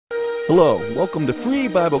Hello, welcome to Free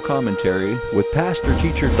Bible Commentary with Pastor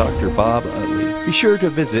Teacher Dr. Bob Utley. Be sure to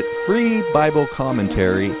visit Free Bible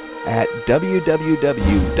Commentary at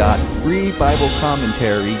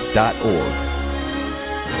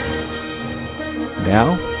www.freebiblecommentary.org.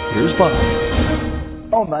 Now, here's Bob.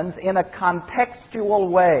 Romans in a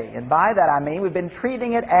contextual way. And by that I mean we've been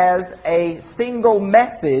treating it as a single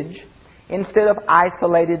message instead of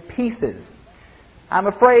isolated pieces. I'm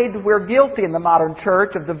afraid we're guilty in the modern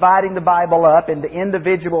church of dividing the Bible up into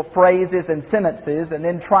individual phrases and sentences and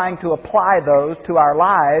then trying to apply those to our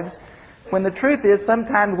lives, when the truth is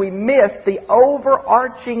sometimes we miss the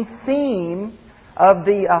overarching theme of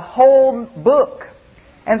the whole book.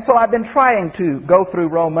 And so I've been trying to go through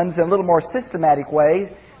Romans in a little more systematic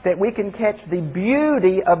way that we can catch the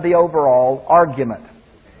beauty of the overall argument.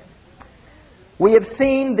 We have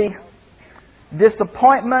seen the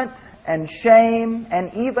disappointment and shame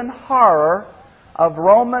and even horror of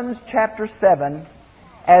Romans chapter 7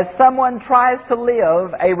 as someone tries to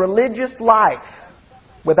live a religious life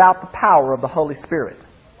without the power of the Holy Spirit.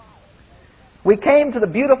 We came to the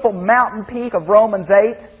beautiful mountain peak of Romans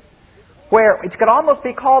 8, where it could almost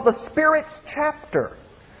be called the Spirit's chapter.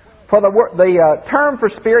 For the term for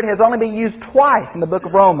Spirit has only been used twice in the book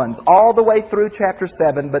of Romans, all the way through chapter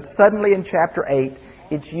 7, but suddenly in chapter 8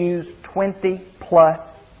 it's used 20 plus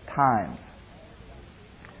times.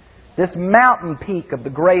 This mountain peak of the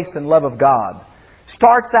grace and love of God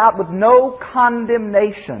starts out with no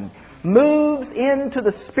condemnation, moves into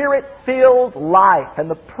the Spirit-filled life and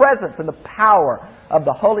the presence and the power of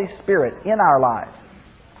the Holy Spirit in our lives.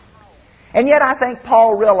 And yet I think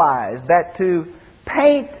Paul realized that to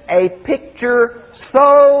paint a picture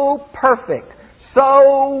so perfect,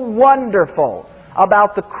 so wonderful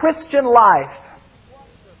about the Christian life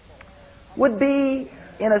would be,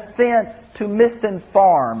 in a sense, to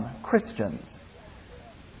misinform Christians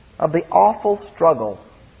of the awful struggle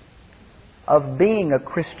of being a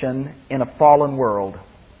Christian in a fallen world.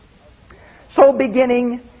 So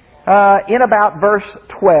beginning in about verse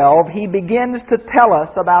 12, he begins to tell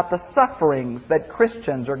us about the sufferings that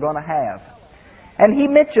Christians are going to have. And he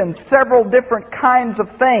mentions several different kinds of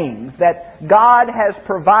things that God has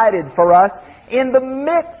provided for us in the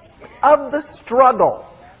midst of the struggle.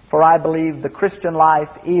 For I believe the Christian life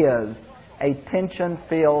is a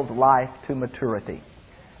tension-filled life to maturity.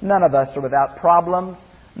 None of us are without problems.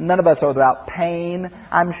 None of us are without pain.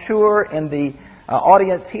 I'm sure in the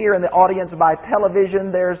audience here and the audience by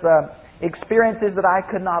television, there's experiences that I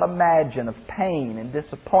could not imagine of pain and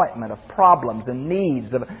disappointment, of problems and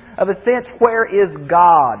needs, of a sense, where is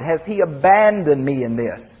God? Has He abandoned me in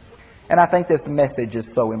this? And I think this message is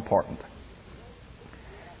so important.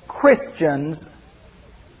 Christians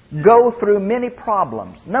go through many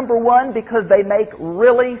problems. Number one, because they make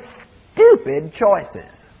really stupid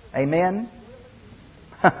choices. Amen?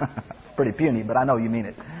 It's pretty puny, but I know you mean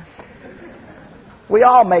it. We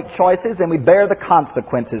all make choices and we bear the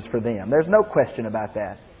consequences for them. There's no question about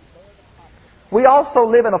that. We also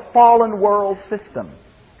live in a fallen world system.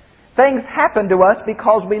 Things happen to us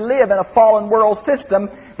because we live in a fallen world system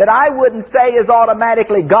that I wouldn't say is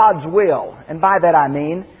automatically God's will. And by that I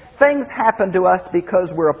mean, things happen to us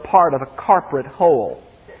because we're a part of a corporate whole.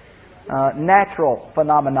 Natural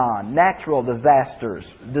phenomenon, natural disasters,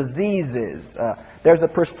 diseases. There's a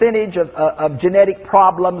percentage of genetic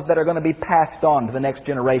problems that are going to be passed on to the next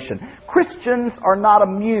generation. Christians are not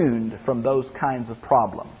immune from those kinds of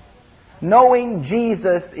problems. Knowing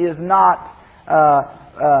Jesus is not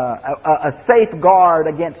a safeguard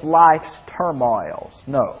against life's turmoils.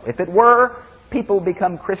 No. If it were, people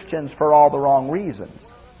become Christians for all the wrong reasons.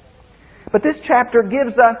 But this chapter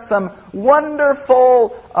gives us some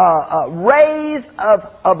wonderful rays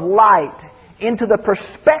of light into the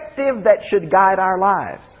perspective that should guide our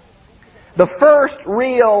lives. The first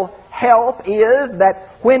real help is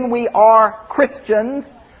that when we are Christians,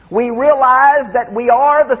 we realize that we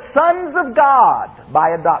are the sons of God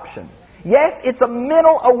by adoption. Yes, it's a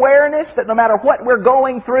mental awareness that no matter what we're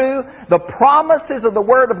going through, the promises of the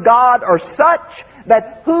Word of God are such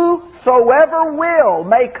that whosoever will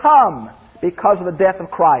may come because of the death of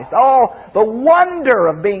Christ. Oh, the wonder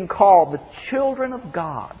of being called the children of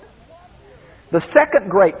God. The second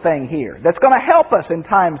great thing here that's going to help us in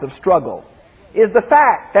times of struggle is the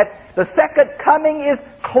fact that the second coming is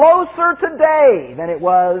closer today than it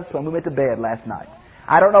was when we went to bed last night.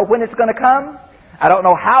 I don't know when it's going to come. I don't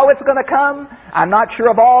know how it's going to come. I'm not sure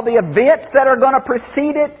of all the events that are going to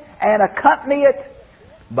precede it and accompany it.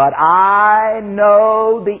 But I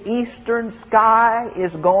know the eastern sky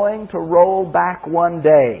is going to roll back one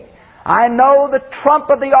day. I know the trump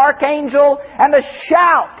of the archangel and the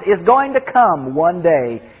shout is going to come one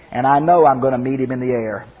day. and I know I'm going to meet Him in the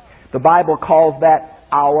air. The Bible calls that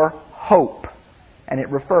our hope, and it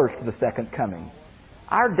refers to the second coming.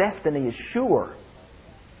 Our destiny is sure.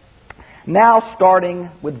 Now, starting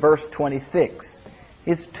with verse 26,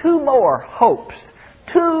 is two more hopes,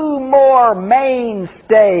 two more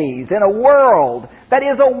mainstays in a world that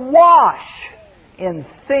is awash in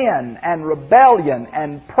sin and rebellion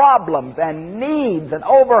and problems and needs and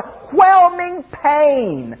overwhelming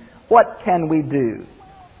pain. What can we do?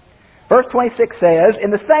 Verse 26 says,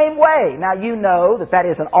 in the same way. Now you know that that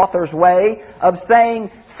is an author's way of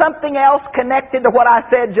saying something else connected to what I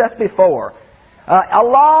said just before.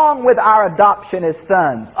 Along with our adoption as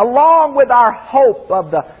sons, along with our hope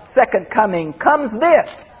of the second coming, comes this.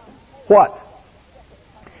 What?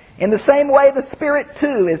 In the same way, the Spirit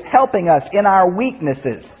too is helping us in our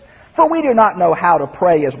weaknesses. For we do not know how to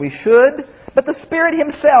pray as we should, but the Spirit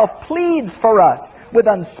Himself pleads for us with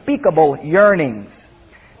unspeakable yearnings.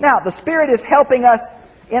 Now, the Spirit is helping us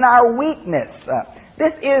in our weakness.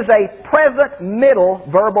 This is a present middle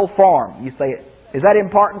verbal form. You say, is that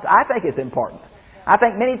important? I think it's important. I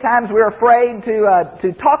think many times we're afraid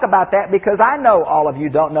to talk about that because I know all of you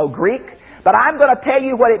don't know Greek, but I'm going to tell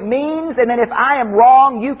you what it means, and then if I am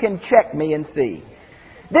wrong, you can check me and see.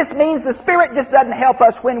 This means the Spirit just doesn't help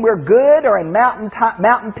us when we're good or in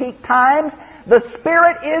mountain peak times. The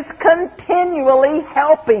Spirit is continually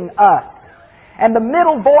helping us. And the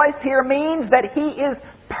middle voice here means that He is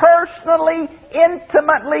personally,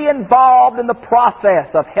 intimately involved in the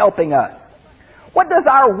process of helping us. What does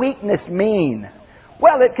our weakness mean?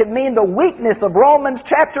 Well, it could mean the weakness of Romans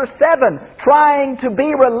chapter 7, trying to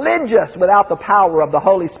be religious without the power of the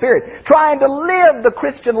Holy Spirit, trying to live the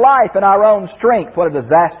Christian life in our own strength. What a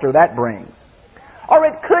disaster that brings. Or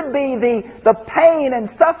it could be the pain and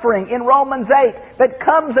suffering in Romans 8 that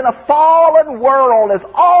comes in a fallen world as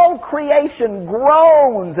all creation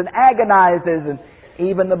groans and agonizes, and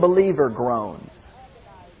even the believer groans.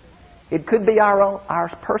 It could be our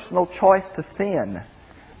personal choice to sin,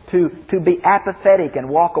 to be apathetic and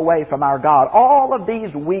walk away from our God. All of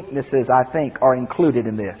these weaknesses, I think, are included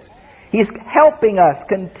in this. He's helping us,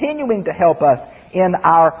 continuing to help us in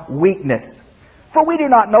our weakness. For we do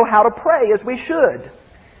not know how to pray as we should.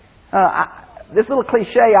 This little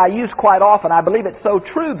cliche I use quite often, I believe it's so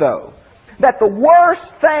true though, that the worst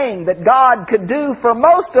thing that God could do for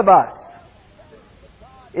most of us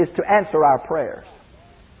is to answer our prayers.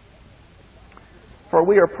 For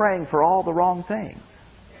we are praying for all the wrong things.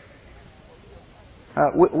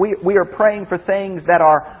 We are praying for things that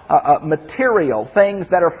are material, things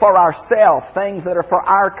that are for ourselves, things that are for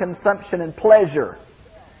our consumption and pleasure.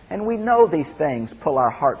 And we know these things pull our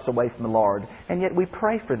hearts away from the Lord, and yet we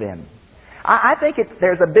pray for them. I think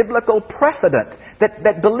there's a biblical precedent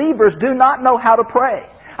that believers do not know how to pray.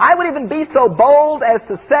 I would even be so bold as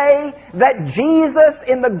to say that Jesus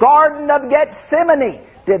in the Garden of Gethsemane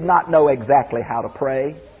did not know exactly how to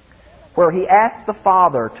pray, where He asked the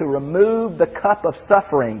Father to remove the cup of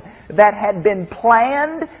suffering that had been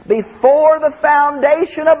planned before the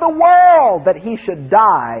foundation of the world, that He should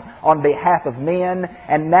die on behalf of men.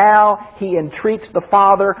 And now He entreats the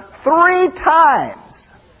Father 3 times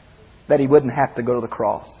that He wouldn't have to go to the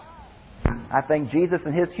cross. I think Jesus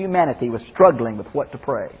in His humanity was struggling with what to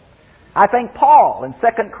pray. I think Paul in 2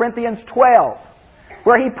 Corinthians 12,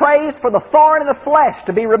 where he prays for the thorn in the flesh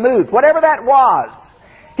to be removed, whatever that was.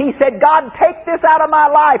 He said, God, take this out of my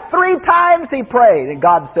life. 3 times he prayed. And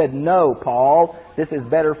God said, no, Paul, this is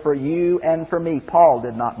better for you and for me. Paul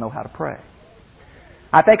did not know how to pray.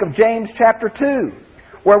 I think of James chapter 2,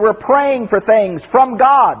 where we're praying for things from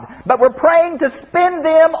God, but we're praying to spend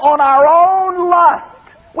them on our own lust.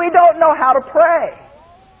 We don't know how to pray.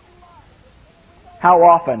 How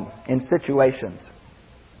often in situations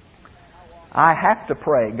I have to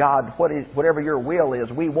pray, God, whatever your will is,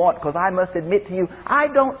 we want, because I must admit to you, I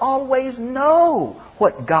don't always know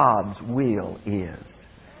what God's will is.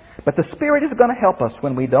 But the Spirit is going to help us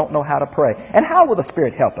when we don't know how to pray. And how will the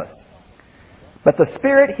Spirit help us? But the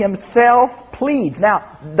Spirit Himself pleads.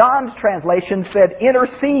 Now, Don's translation said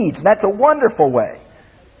intercedes. That's a wonderful way.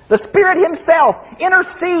 The Spirit Himself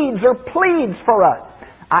intercedes or pleads for us.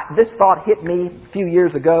 This thought hit me a few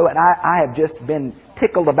years ago, and I have just been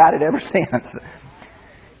tickled about it ever since.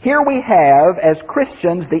 Here we have, as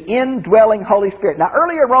Christians, the indwelling Holy Spirit. Now,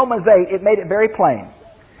 earlier Romans 8, it made it very plain.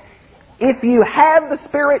 If you have the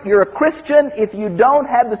Spirit, you're a Christian. If you don't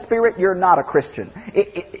have the Spirit, you're not a Christian.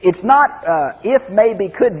 It's not if, maybe,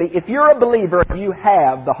 could be. If you're a believer, you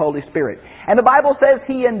have the Holy Spirit. And the Bible says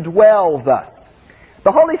He indwells us.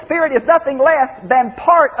 The Holy Spirit is nothing less than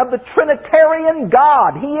part of the Trinitarian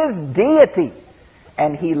God. He is deity.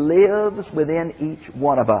 and He lives within each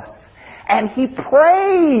one of us. And He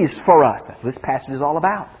prays for us. That's what this passage is all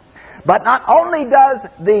about. But not only does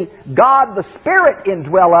the God, the Spirit,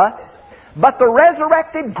 indwell us, but the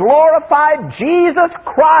resurrected, glorified Jesus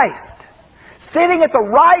Christ, sitting at the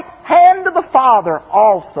right hand of the Father,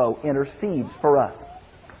 also intercedes for us.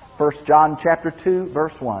 1 John chapter 2,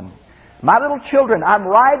 verse 1. My little children, I'm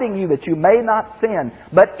writing you that you may not sin.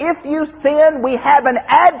 But if you sin, we have an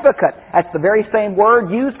advocate. That's the very same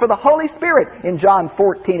word used for the Holy Spirit in John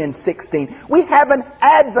 14 and 16. We have an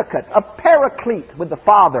advocate, a paraclete with the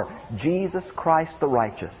Father, Jesus Christ the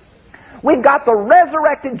righteous. We've got the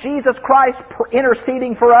resurrected Jesus Christ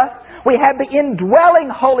interceding for us. We have the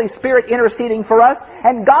indwelling Holy Spirit interceding for us.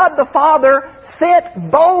 And God the Father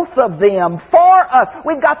sent both of them for us.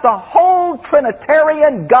 We've got the whole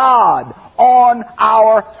Trinitarian God on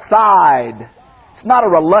our side. It's not a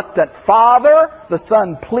reluctant Father the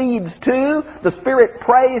Son pleads to, the Spirit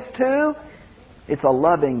prays to. It's a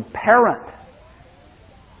loving parent.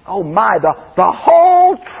 Oh my, the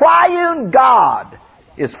whole triune God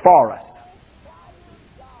is for us.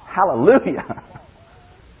 Hallelujah.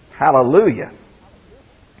 Hallelujah.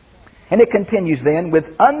 And it continues then with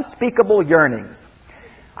unspeakable yearnings.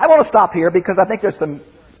 I want to stop here because I think there's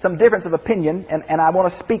some difference of opinion, and I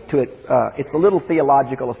want to speak to it. It's a little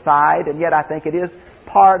theological aside, and yet I think it is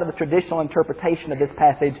part of the traditional interpretation of this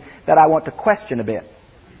passage that I want to question a bit.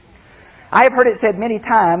 I have heard it said many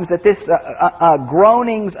times that this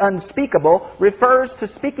groanings unspeakable refers to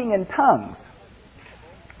speaking in tongues,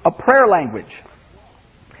 a prayer language.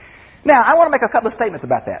 Now, I want to make a couple of statements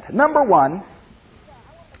about that. Number one,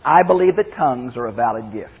 I believe that tongues are a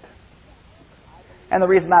valid gift. And the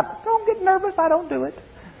reason I don't get nervous, I don't do it.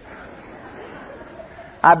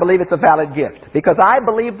 I believe it's a valid gift because I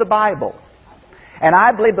believe the Bible. And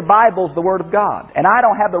I believe the Bible is the Word of God. And I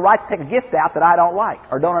don't have the right to take a gift out that I don't like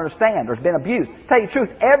or don't understand or has been abused. To tell you the truth,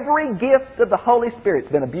 every gift of the Holy Spirit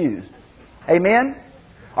has been abused. Amen?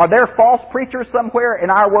 Are there false preachers somewhere in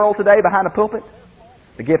our world today behind a pulpit?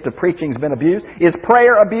 The gift of preaching has been abused. Is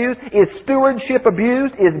prayer abused? Is stewardship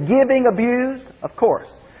abused? Is giving abused? Of course.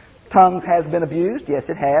 Tongues has been abused. Yes,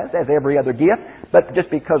 it has, as every other gift. But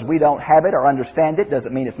just because we don't have it or understand it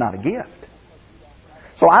doesn't mean it's not a gift.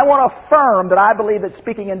 So I want to affirm that I believe that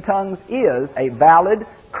speaking in tongues is a valid,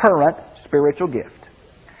 current spiritual gift.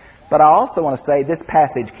 But I also want to say this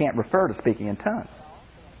passage can't refer to speaking in tongues.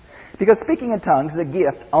 Because speaking in tongues is a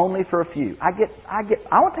gift only for a few. I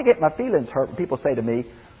want to get my feelings hurt when people say to me,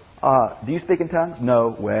 do you speak in tongues?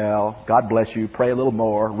 No. Well, God bless you. Pray a little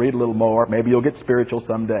more. Read a little more. Maybe you'll get spiritual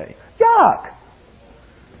someday. Yuck!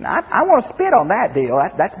 Now, I want to spit on that deal.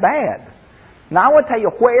 That's bad. Now, I want to tell you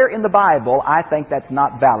where in the Bible I think that's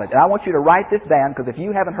not valid. And I want you to write this down because if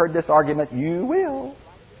you haven't heard this argument, you will.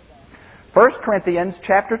 1 Corinthians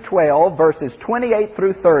chapter 12, verses 28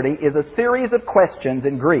 through 30 is a series of questions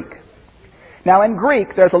in Greek. Now, in Greek,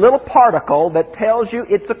 there's a little particle that tells you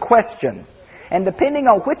it's a question. And depending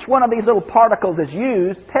on which one of these little particles is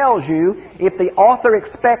used, tells you if the author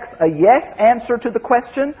expects a yes answer to the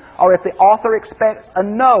question or if the author expects a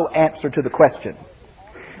no answer to the question.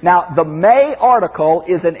 Now, the may article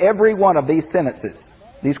is in every one of these sentences,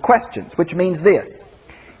 these questions, which means this.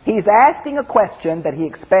 He's asking a question that he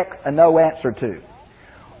expects a no answer to.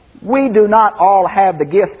 We do not all have the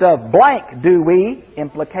gift of blank, do we?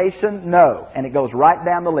 Implication, no. And it goes right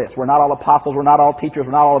down the list. We're not all apostles, we're not all teachers,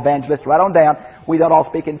 we're not all evangelists, right on down. We don't all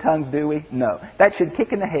speak in tongues, do we? No. That should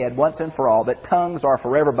kick in the head once and for all that tongues are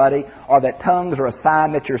for everybody, or that tongues are a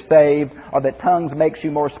sign that you're saved, or that tongues makes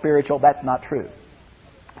you more spiritual. That's not true.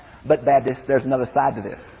 But Baptists, there's another side to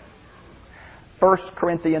this. 1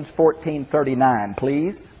 Corinthians 14:39,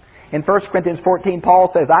 please. In 1 Corinthians 14, Paul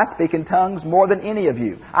says, I speak in tongues more than any of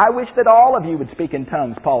you. I wish that all of you would speak in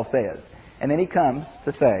tongues, Paul says. And then he comes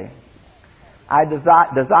to say, I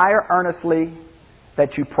desire earnestly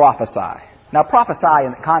that you prophesy. Now, prophesy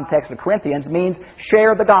in the context of Corinthians means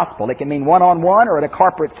share the gospel. It can mean one-on-one or in a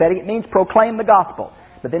corporate setting. It means proclaim the gospel.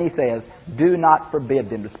 But then he says, do not forbid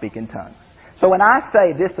them to speak in tongues. So when I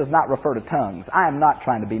say this does not refer to tongues, I am not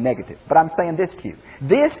trying to be negative. But I'm saying this to you.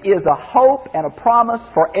 This is a hope and a promise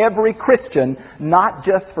for every Christian, not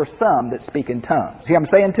just for some that speak in tongues. See what I'm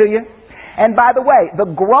saying to you? And by the way,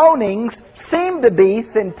 the groanings seem to be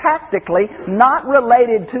syntactically not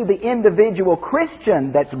related to the individual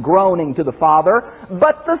Christian that's groaning to the Father,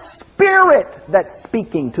 but the Spirit that's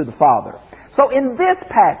speaking to the Father. So in this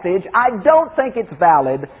passage, I don't think it's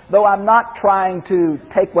valid, though I'm not trying to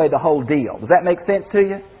take away the whole deal. Does that make sense to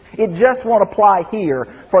you? It just won't apply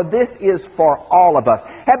here, for this is for all of us.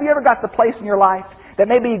 Have you ever got to the place in your life That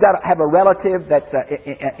maybe you've got to have a relative that's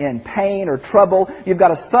in pain or trouble. You've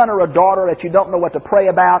got a son or a daughter that you don't know what to pray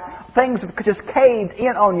about. Things have just caved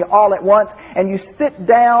in on you all at once, and you sit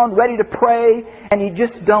down ready to pray, and you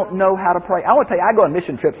just don't know how to pray. I want to tell you, I go on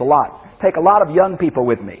mission trips a lot. Take a lot of young people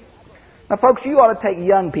with me. Now, folks, you ought to take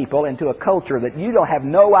young people into a culture that you don't have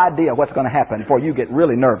no idea what's going to happen before you get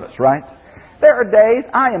really nervous, right? There are days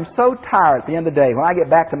I am so tired at the end of the day when I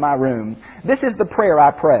get back to my room. This is the prayer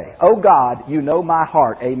I pray. Oh God, you know my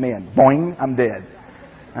heart. Amen. Boing, I'm dead.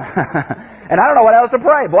 And I don't know what else to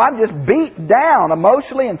pray. Boy, I'm just beat down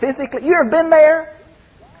emotionally and physically. You ever been there?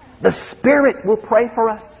 The Spirit will pray for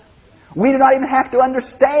us. We do not even have to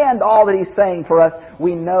understand all that He's saying for us.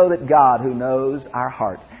 We know that God, who knows our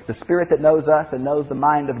hearts, the Spirit that knows us and knows the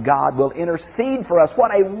mind of God, will intercede for us.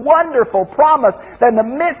 What a wonderful promise that in the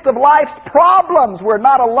midst of life's problems, we're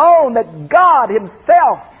not alone, that God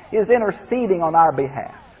Himself is interceding on our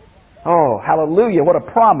behalf. Oh, hallelujah, what a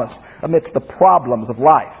promise amidst the problems of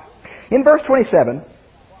life. In verse 27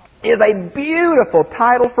 is a beautiful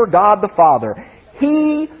title for God the Father.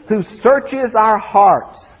 He who searches our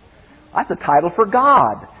hearts. That's a title for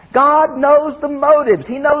God. God knows the motives.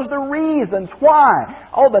 He knows the reasons why.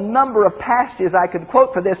 Oh, the number of passages I could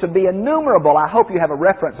quote for this would be innumerable. I hope you have a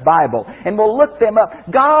reference Bible, and we'll look them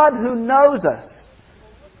up. God who knows us.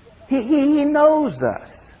 He knows us.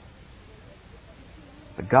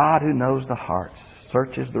 The God who knows the hearts,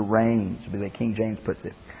 searches the reins, the way King James puts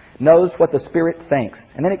it, knows what the Spirit thinks.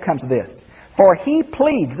 And then it comes to this. For He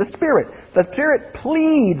pleads, the Spirit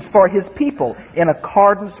pleads for His people in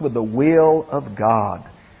accordance with the will of God.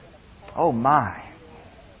 Oh my.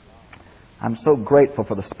 I'm so grateful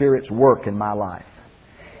for the Spirit's work in my life.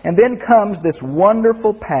 And then comes this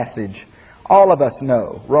wonderful passage all of us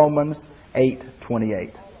know, Romans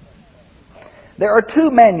 8:28. There are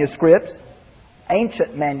two manuscripts,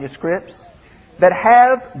 ancient manuscripts, that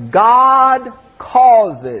have God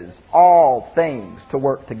causes all things to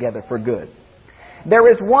work together for good.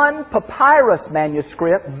 There is one papyrus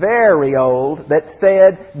manuscript, very old, that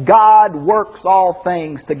said, God works all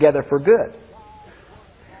things together for good.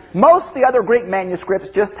 Most of the other Greek manuscripts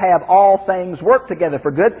just have all things work together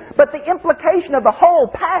for good, but the implication of the whole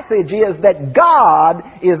passage is that God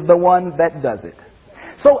is the one that does it.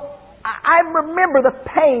 So I remember the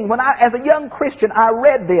pain when as a young Christian, I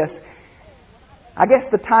read this. I guess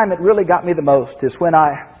the time it really got me the most is when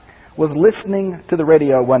I was listening to the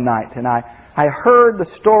radio one night, and I heard the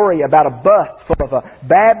story about a bus full of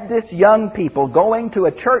Baptist young people going to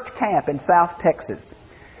a church camp in South Texas.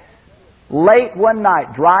 Late one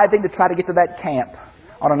night, driving to try to get to that camp,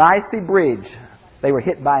 on an icy bridge, they were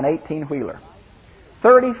hit by an 18-wheeler.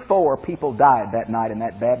 34 people died that night in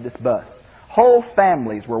that Baptist bus. Whole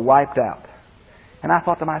families were wiped out. And I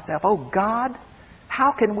thought to myself, oh God,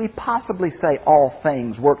 how can we possibly say all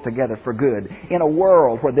things work together for good in a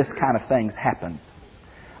world where this kind of things happen?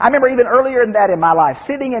 I remember even earlier than that in my life,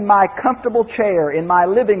 sitting in my comfortable chair in my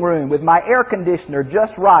living room with my air conditioner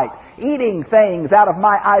just right, eating things out of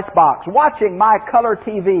my icebox, watching my color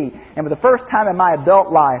TV. And for the first time in my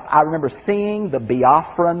adult life, I remember seeing the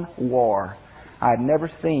Biafran War. I had never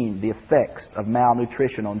seen the effects of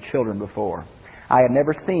malnutrition on children before. I had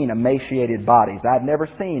never seen emaciated bodies. I had never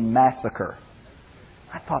seen massacre.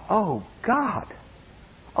 I thought, oh God,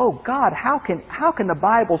 how can the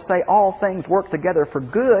Bible say all things work together for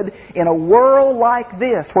good in a world like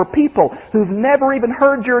this, where people who've never even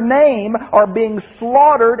heard your name are being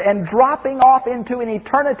slaughtered and dropping off into an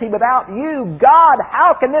eternity without you? God,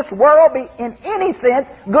 how can this world be in any sense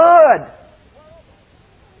good?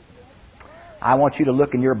 I want you to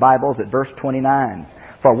look in your Bibles at verse 29.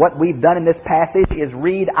 For what we've done in this passage is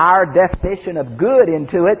read our definition of good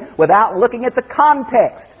into it without looking at the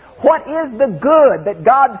context. What is the good that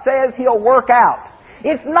God says He'll work out?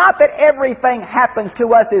 It's not that everything happens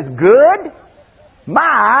to us is good.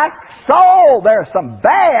 My soul, there are some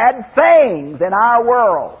bad things in our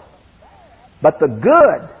world. But the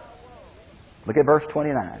good, look at verse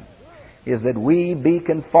 29, is that we be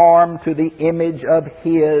conformed to the image of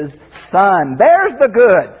His Son. There's the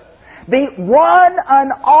good. The one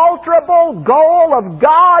unalterable goal of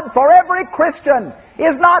God for every Christian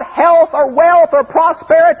is not health or wealth or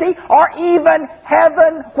prosperity or even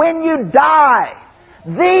heaven when you die.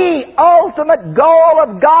 The ultimate goal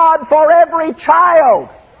of God for every child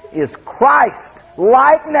is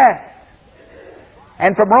Christ-likeness.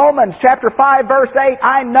 And from Romans chapter 5, verse 8,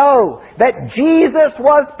 I know that Jesus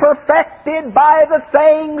was perfected by the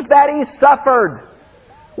things that He suffered.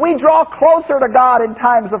 We draw closer to God in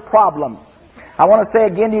times of problems. I want to say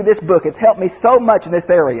again to you, this book, it's helped me so much in this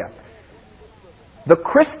area. The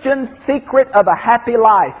Christian Secret of a Happy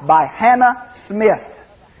Life by Hannah Smith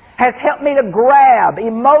has helped me to grab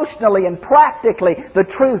emotionally and practically the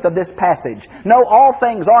truth of this passage. No, all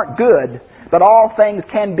things aren't good, but all things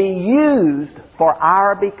can be used for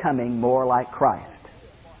our becoming more like Christ.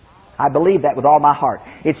 I believe that with all my heart.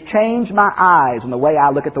 It's changed my eyes on the way I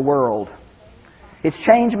look at the world. It's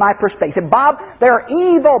changed my perspective. Bob, there are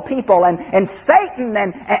evil people and Satan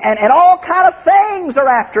and all kind of things are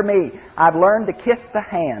after me. I've learned to kiss the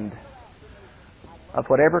hand of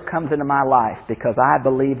whatever comes into my life because I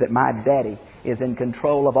believe that my daddy is in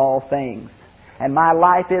control of all things. And my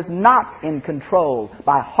life is not in control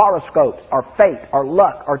by horoscopes or fate or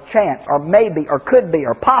luck or chance or maybe or could be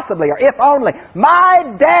or possibly or if only.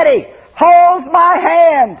 My daddy holds my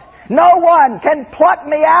hand. No one can pluck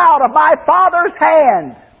me out of my Father's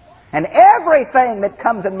hand. And everything that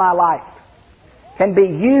comes in my life can be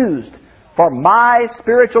used for my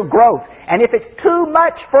spiritual growth. And if it's too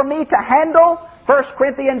much for me to handle, 1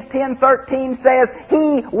 Corinthians 10:13 says,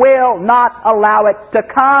 He will not allow it to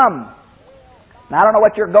come. Now, I don't know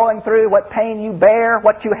what you're going through, what pain you bear,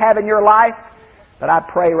 what you have in your life, but I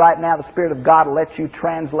pray right now the Spirit of God will let you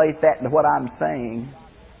translate that into what I'm saying.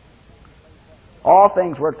 All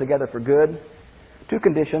things work together for good. Two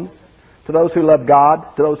conditions. To those who love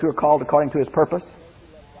God, to those who are called according to His purpose.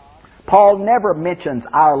 Paul never mentions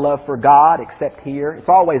our love for God except here. It's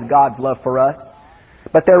always God's love for us.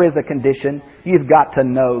 But there is a condition. You've got to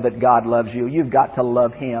know that God loves you. You've got to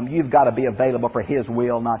love Him. You've got to be available for His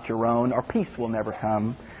will, not your own, or peace will never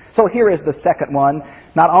come. So here is the second one.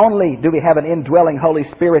 Not only do we have an indwelling Holy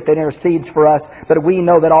Spirit that intercedes for us, but we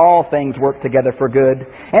know that all things work together for good.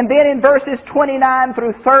 And then in verses 29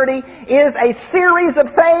 through 30 is a series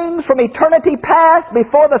of things from eternity past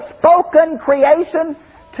before the spoken creation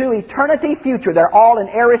to eternity future. They're all in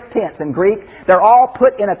aorist tense in Greek. They're all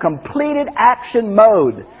put in a completed action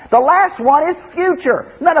mode. The last one is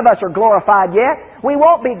future. None of us are glorified yet. We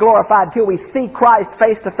won't be glorified till we see Christ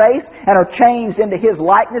face to face and are changed into His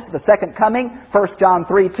likeness at the second coming, 1 John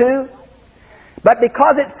 3:2. But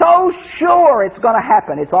because it's so sure it's going to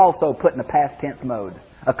happen, it's also put in a past tense mode,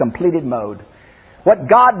 a completed mode. What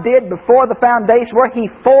God did before the foundation work, He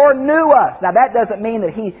foreknew us. Now that doesn't mean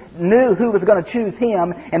that He knew who was going to choose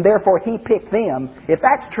Him and therefore He picked them. If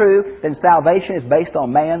that's true, then salvation is based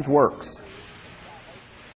on man's works.